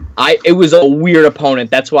a weird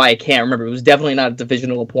opponent. That's why I can't remember. It was definitely not a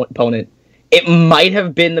divisional opponent. It might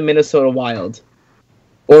have been the Minnesota Wild,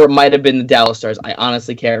 or it might have been the Dallas Stars. I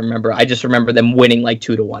honestly can't remember. I just remember them winning like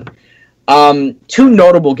 2-1. Two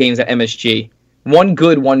notable games at MSG. One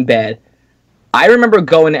good, one bad. I remember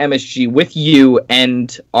going to MSG with you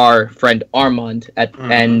and our friend Armand,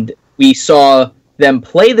 and we saw them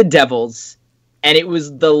play the Devils, and it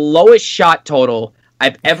was the lowest shot total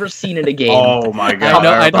I've ever seen in a game. Oh my God!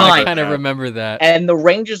 I kind of remember that. And the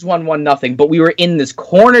Rangers won 1-0, but we were in this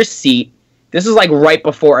corner seat. This was like right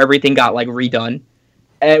before everything got like redone,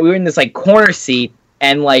 and we were in this like corner seat,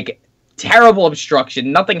 and like terrible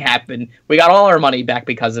obstruction. Nothing happened. We got all our money back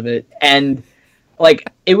because of it, and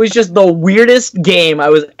like it was just the weirdest game I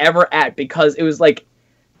was ever at, because it was like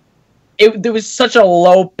there was such a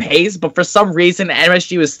low pace, but for some reason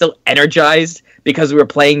MSG was still energized because we were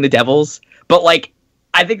playing the Devils. But like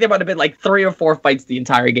I think there might have been like 3 or 4 fights the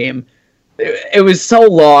entire game. It was so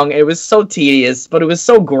long, it was so tedious, but it was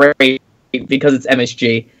so great because it's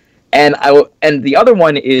MSG. And the other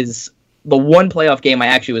one is the one playoff game I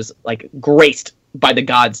actually was like graced by the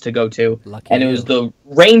gods to go to. It was the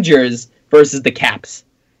Rangers versus the Caps.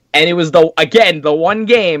 And it was the one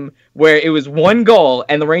game where it was 1 goal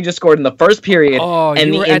and the Rangers scored in the first period. Oh,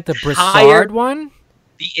 and you were at the Brassard one?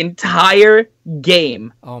 The entire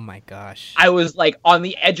game. Oh my gosh. I was like on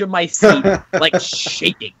the edge of my seat, like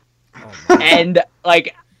shaking. Oh and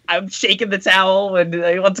like I'm shaking the towel and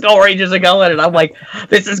like, let's go Rangers are going, and I'm like,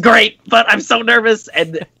 this is great, but I'm so nervous.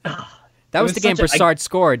 And that was the game Brassard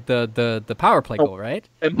scored the power play goal, right?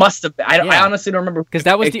 It must have been. I honestly don't remember, because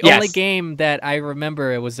that was the only game that I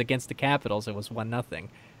remember. It was against the Capitals. It was 1-0.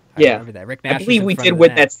 I remember that. Rick Nash. I believe we did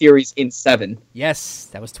win that series in 7. Yes,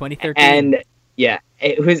 that was 2013. And yeah,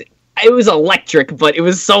 it was electric, but it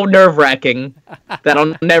was so nerve-wracking that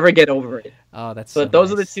I'll never get over it. Oh, that's so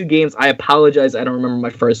those are the 2 games. I apologize, I don't remember my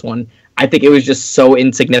first one. I think it was just so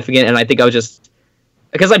insignificant, and I think I was just,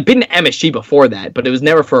 because I've been to MSG before that, but it was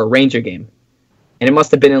never for a Ranger game. And it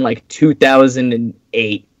must have been in like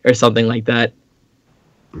 2008 or something like that.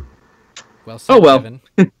 Well said, Kevin.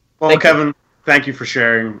 Well, Kevin, thank you for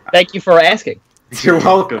sharing. Thank you for asking. You're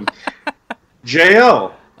welcome.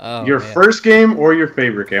 JL, your first game or your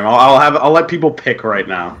favorite game? I'll let people pick right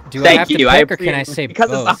now. Do I have to pick, or can I say because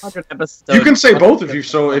both? It's 100th episode. You can say both if you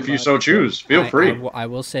so choose. Feel free. I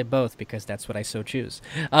will say both because that's what I so choose.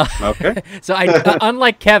 Okay. So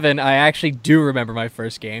unlike Kevin, I actually do remember my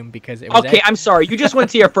first game because it was. Okay, I'm sorry. You just went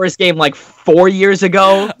to your first game like 4 years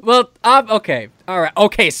ago. Well, okay, all right,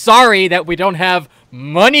 okay. Sorry that we don't have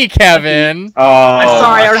money, Kevin. I'm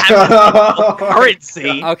sorry, I don't have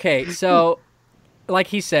currency. Okay, so like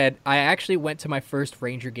he said, I actually went to my first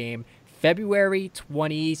Ranger game February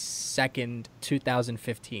 22nd,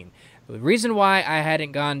 2015. The reason why I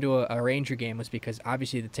hadn't gone to a Ranger game was because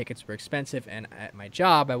obviously the tickets were expensive, and at my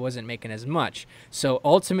job I wasn't making as much. So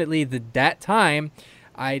ultimately, that time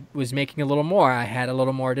I was making a little more. I had a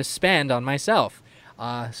little more to spend on myself.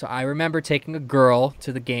 So I remember taking a girl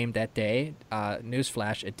to the game that day.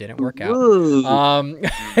 Newsflash, it didn't work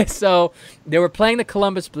out. So they were playing the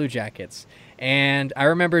Columbus Blue Jackets. And I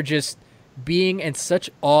remember just being in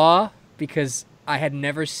such awe because I had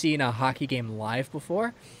never seen a hockey game live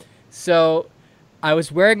before. So I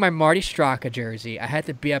was wearing my Marty Straka jersey. I had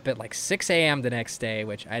to be up at like 6 a.m. the next day,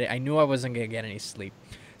 which I knew I wasn't going to get any sleep.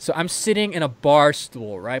 So I'm sitting in a bar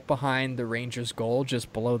stool right behind the Rangers goal,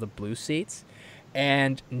 just below the blue seats.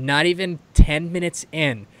 And not even 10 minutes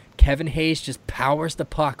in, Kevin Hayes just powers the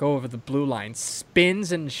puck over the blue line,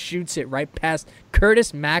 spins and shoots it right past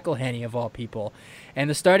Curtis McElhenney, of all people. And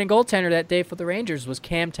the starting goaltender that day for the Rangers was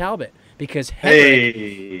Cam Talbot, because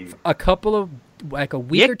Henrik, a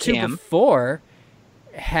week or two before,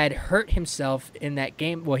 had hurt himself in that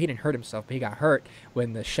game. Well, he didn't hurt himself, but he got hurt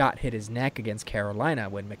when the shot hit his neck against Carolina,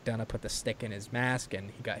 when McDonough put the stick in his mask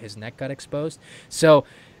and his neck got exposed. So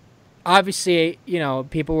obviously,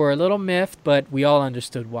 people were a little miffed, but we all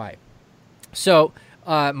understood why. So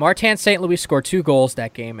Martin St. Louis scored 2 goals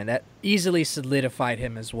that game, and that easily solidified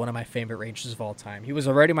him as one of my favorite Rangers of all time. He was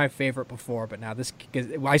already my favorite before, but now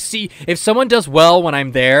I see if someone does well when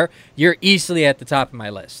I'm there, you're easily at the top of my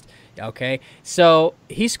list. Okay, so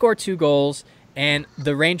he scored 2 goals, and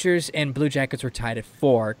the Rangers and Blue Jackets were tied at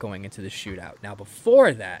 4 going into the shootout. Now,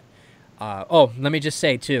 before that, let me just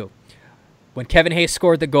say, too, when Kevin Hayes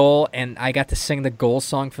scored the goal and I got to sing the goal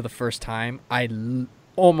song for the first time, it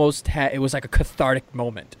was like a cathartic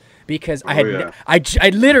moment, because I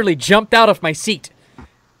literally jumped out of my seat.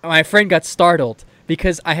 My friend got startled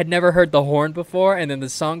because I had never heard the horn before, and then the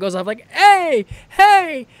song goes off like, hey,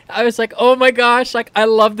 hey. I was like, oh my gosh, like, I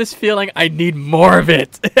love this feeling. I need more of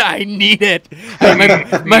it. I need it.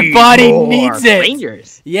 My body needs it.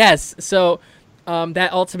 Rangers. Yes, so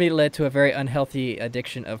that ultimately led to a very unhealthy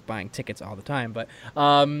addiction of buying tickets all the time. But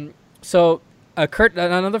another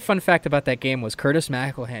fun fact about that game was Curtis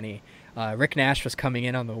McElhenney. Rick Nash was coming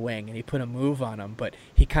in on the wing, and he put a move on him, but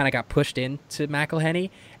he kind of got pushed into McElhenney,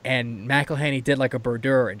 and McElhenney did like a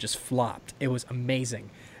Brodeur and just flopped. It was amazing.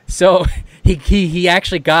 So he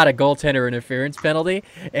actually got a goaltender interference penalty,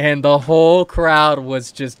 and the whole crowd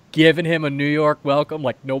was just giving him a New York welcome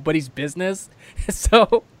like nobody's business.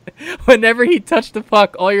 So whenever he touched the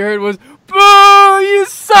puck, all you heard was, "Boo! You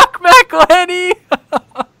suck, McElhenney!"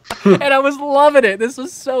 And I was loving it. This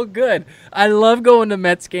was so good. I love going to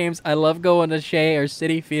Mets games. I love going to Shea or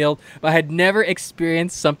Citi Field, but I had never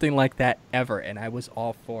experienced something like that ever, and I was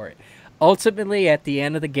all for it. Ultimately, at the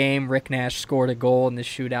end of the game, Rick Nash scored a goal in the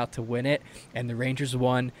shootout to win it, and the Rangers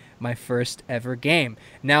won my first ever game.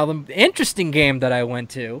 Now, the interesting game that I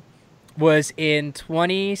went to was in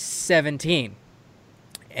 2017.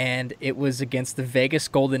 And it was against the Vegas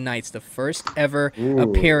Golden Knights, the first ever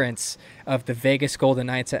appearance of the Vegas Golden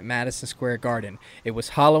Knights at Madison Square Garden. It was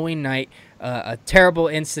Halloween night. A terrible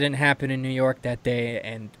incident happened in New York that day,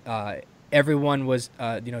 and everyone was,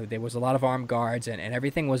 there was a lot of armed guards, and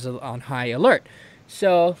everything was on high alert.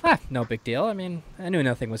 So, no big deal. I mean, I knew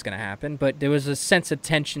nothing was going to happen, but there was a sense of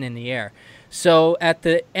tension in the air. So, at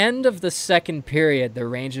the end of the second period, the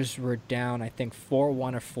Rangers were down, I think,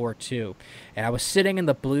 4-1 or 4-2. And I was sitting in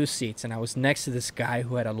the blue seats, and I was next to this guy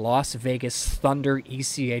who had a Las Vegas Thunder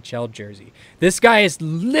ECHL jersey. This guy is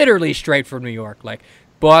literally straight from New York, like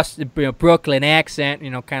Boston, Brooklyn accent,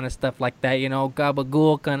 kind of stuff like that,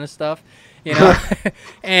 gabagool kind of stuff,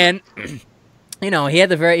 And... he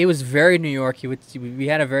was very New York. We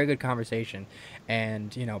had a very good conversation. And,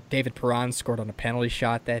 David Perron scored on a penalty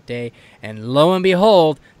shot that day. And lo and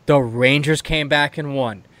behold, the Rangers came back and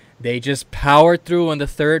won. They just powered through in the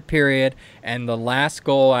third period. And the last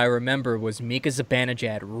goal I remember was Mika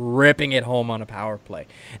Zibanejad ripping it home on a power play.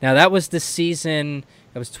 Now, that was the season...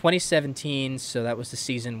 It was 2017, so that was the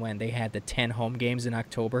season when they had the 10 home games in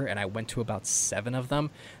October, and I went to about 7 of them.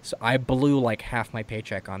 So I blew like half my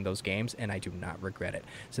paycheck on those games, and I do not regret it.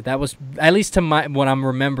 So that was, at least to what I'm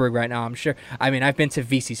remembering right now, I'm sure. I mean, I've been to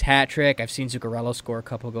VC's hat trick. I've seen Zuccarello score a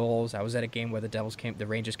couple goals. I was at a game where the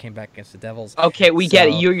Rangers came back against the Devils. Okay, we get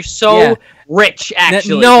it. You're so rich,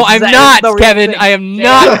 actually. No, I'm not, Kevin. I am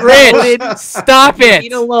not rich. Stop it.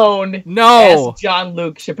 Eat alone. No. As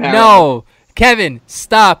Jean-Luc Shapiro. No. Kevin,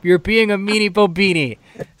 stop. You're being a meanie bobini.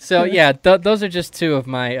 So, yeah, those are just 2 of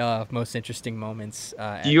my most interesting moments.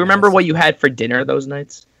 Do you remember what you had for dinner those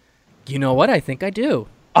nights? You know what? I think I do.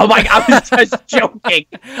 Oh, my God. I was just joking.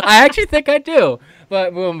 I actually think I do,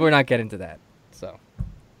 but we're not getting to that. So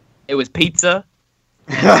it was pizza.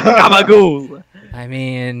 Gabagool. I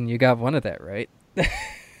mean, you got one of that, right?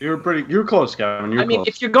 You were close, Kevin. I mean,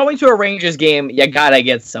 if you're going to a Rangers game, you gotta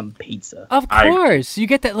get some pizza. Of course. You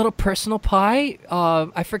get that little personal pie.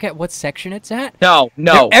 I forget what section it's at. No.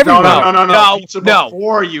 No. Pizza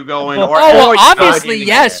before you go in. Obviously,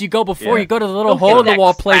 yes. You go before. You go to the little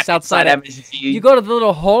hole-in-the-wall place outside MSG. You go to the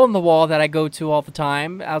little hole-in-the-wall that I go to all the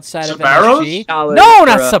time outside of MSG. No,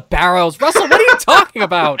 not Sbarro's. Russell, what are you talking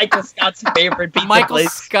about? Michael Scott's favorite pizza place.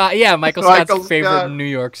 Michael Scott's favorite New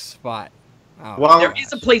York spot. Oh. Well, there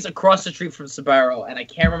is a place across the street from Sbarro, and I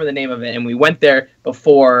can't remember the name of it. And we went there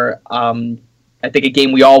before I think a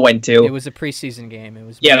game we all went to. It was a preseason game. It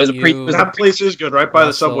was Yeah, it was a you, That place is good, right by the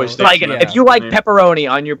Russell, subway station. Like, Yeah. if you like pepperoni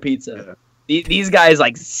on your pizza, these guys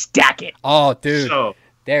like stack it. Oh, dude, So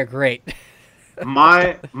they're great.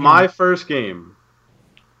 my first game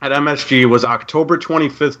at MSG was October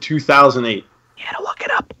 25th, 2008. You had to look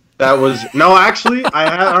it up. That was no, actually,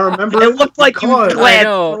 I remember It looked like you because- glanced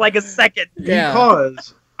know. for like a second. Yeah.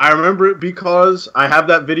 because I remember it because I have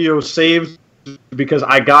that video saved because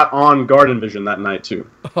I got on Garden Vision that night too.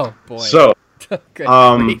 Oh boy. So Good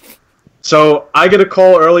um, grief. So I get a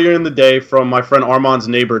call earlier in the day from my friend Armand's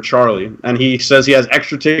neighbor, Charlie, and he says he has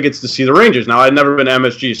extra tickets to see the Rangers. Now, I'd never been to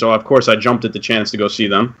MSG, so of course I jumped at the chance to go see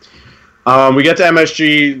them. We get to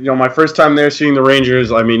MSG, my first time there seeing the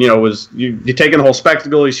Rangers, I mean, was you taking the whole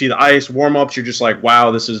spectacle, you see the ice, warm-ups, you're just like,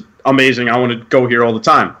 wow, this is amazing, I want to go here all the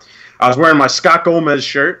time. I was wearing my Scott Gomez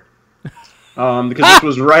shirt, because this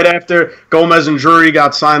was right after Gomez and Drury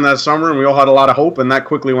got signed that summer, and we all had a lot of hope, and that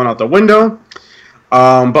quickly went out the window.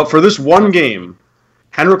 But for this one game,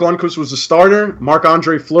 Henrik Lundqvist was the starter,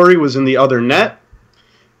 Marc-Andre Fleury was in the other net,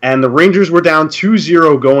 and the Rangers were down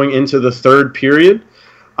 2-0 going into the third period.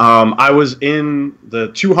 I was in the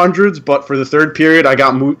 200s, but for the third period, I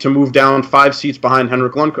got to move down 5 seats behind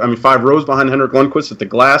 5 rows behind Henrik Lundqvist at the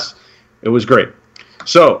glass. It was great.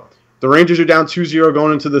 So, the Rangers are down 2-0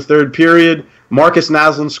 going into the third period. Marcus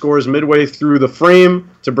Naslund scores midway through the frame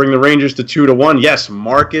to bring the Rangers to 2-1. Yes,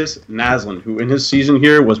 Marcus Naslund, who in his season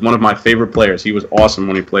here was one of my favorite players. He was awesome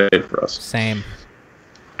when he played for us. Same.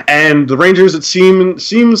 And the Rangers, it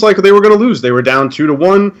seems like they were going to lose. They were down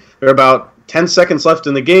 2-1. There were about 10 seconds left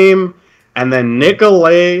in the game, and then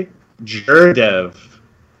Nikolai Jurdev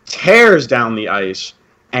tears down the ice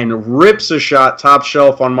and rips a shot top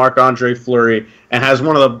shelf on Marc-Andre Fleury and has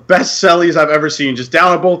one of the best sellies I've ever seen. Just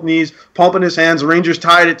down on both knees, pumping his hands. The Rangers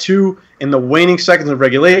tied at 2 in the waning seconds of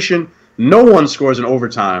regulation. No one scores in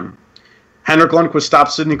overtime. Henrik Lundqvist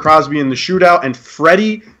stops Sidney Crosby in the shootout, and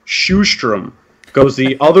Freddie Sjustrom goes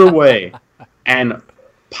the other way and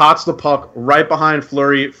pots the puck right behind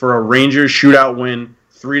Fleury for a Rangers shootout win,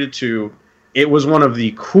 3-2. It was one of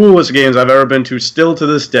the coolest games I've ever been to, still to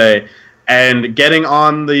this day. And getting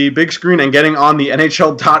on the big screen and getting on the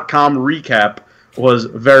NHL.com recap was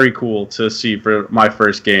very cool to see for my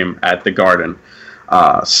first game at the Garden.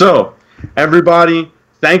 So, everybody,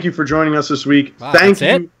 thank you for joining us this week. Wow, Thank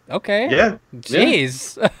that's you. it? Okay. Yeah.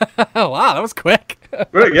 Jeez. Wow, that was quick.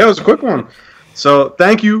 Great. Yeah, it was a quick one. So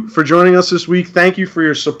thank you for joining us this week. Thank you for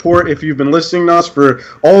your support. If you've been listening to us for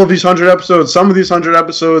all of these 100 episodes, some of these 100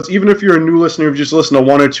 episodes, even if you're a new listener who've just listened to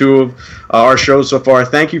 1 or 2 of our shows so far,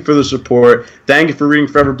 thank you for the support. Thank you for reading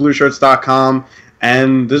ForeverBlueShirts.com.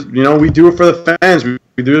 And this, we do it for the fans. We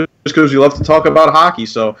do it just because we love to talk about hockey.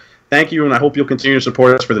 So thank you, and I hope you'll continue to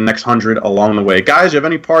support us for the next 100 along the way. Guys, you have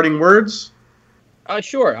any parting words?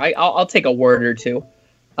 Sure. I'll take a word or two.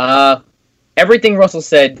 Everything Russell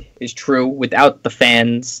said is true. Without the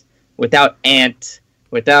fans, without Ant,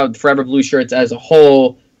 without Forever Blue Shirts as a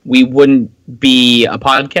whole, we wouldn't be a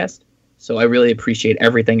podcast. So I really appreciate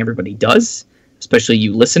everything everybody does, especially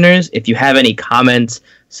you listeners. If you have any comments,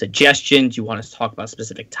 suggestions, you want us to talk about a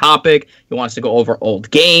specific topic, you want us to go over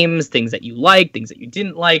old games, things that you like, things that you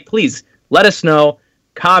didn't like, please let us know.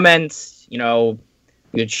 Comments, you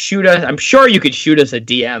could shoot us. I'm sure you could shoot us a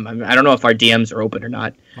DM. I don't know if our DMs are open or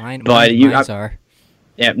not. Mine's are.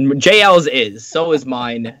 Yeah, JL's is. So is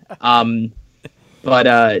mine.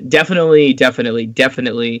 But definitely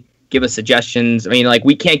give us suggestions. I mean,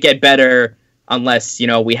 we can't get better unless,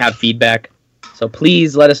 we have feedback. So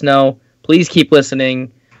please let us know. Please keep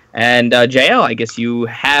listening. And JL, I guess you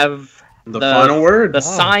have The final word. The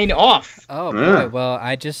sign off. Oh, Yeah. boy. Well,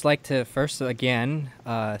 I'd just like to first, again,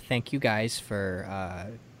 thank you guys for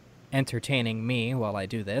entertaining me while I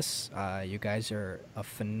do this. You guys are a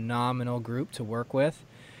phenomenal group to work with.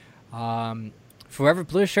 Forever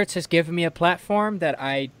Blue Shirts has given me a platform that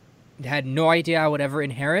I had no idea I would ever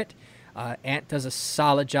inherit. Ant does a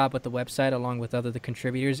solid job with the website along with the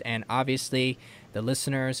contributors, and obviously the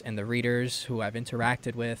listeners and the readers who I've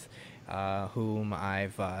interacted with, whom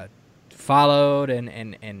I've followed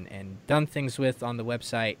and done things with on the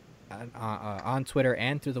website, on Twitter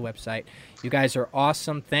and through the website. You guys are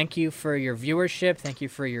awesome. Thank you for your viewership. Thank you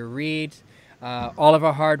for your reads. All of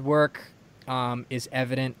our hard work is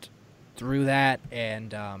evident through that,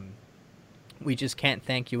 and we just can't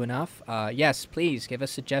thank you enough. Yes, please give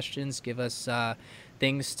us suggestions, give us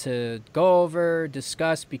things to go over,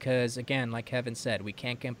 discuss, because again, like Kevin said, we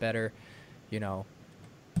can't get better,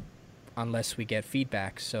 unless we get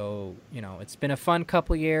feedback. So, it's been a fun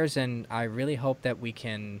couple years, and I really hope that we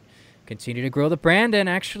can continue to grow the brand and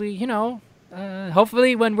actually,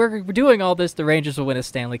 hopefully when we're doing all this, the Rangers will win a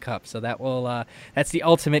Stanley Cup. So that's the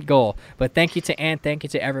ultimate goal. But thank you to Ant, thank you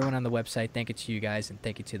to everyone on the website, thank you to you guys, and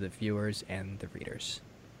thank you to the viewers and the readers.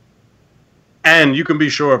 And you can be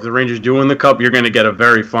sure if the Rangers do win the Cup, you're going to get a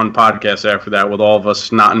very fun podcast after that with all of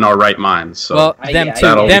us not in our right minds. So well, them too.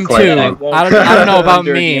 I don't know about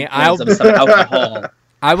me. I'll some alcohol.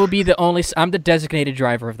 I will be I'm the designated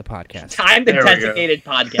driver of the podcast. I'm the designated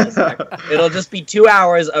podcast. It'll just be 2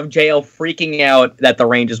 hours of JL freaking out that the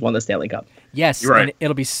Rangers won the Stanley Cup. Yes, right. And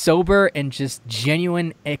it'll be sober and just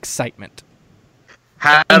genuine excitement.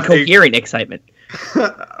 Incoherent excitement.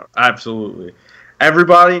 Absolutely.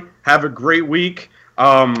 Everybody, have a great week.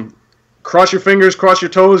 Cross your fingers, cross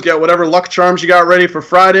your toes, get whatever luck charms you got ready for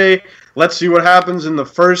Friday. Let's see what happens in the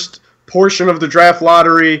first portion of the draft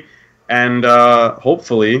lottery. And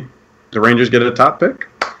hopefully the Rangers get a top pick.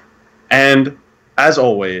 And as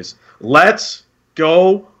always, let's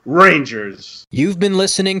go Rangers. You've been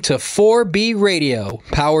listening to 4B Radio,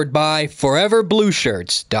 powered by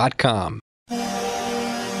ForeverBlueShirts.com.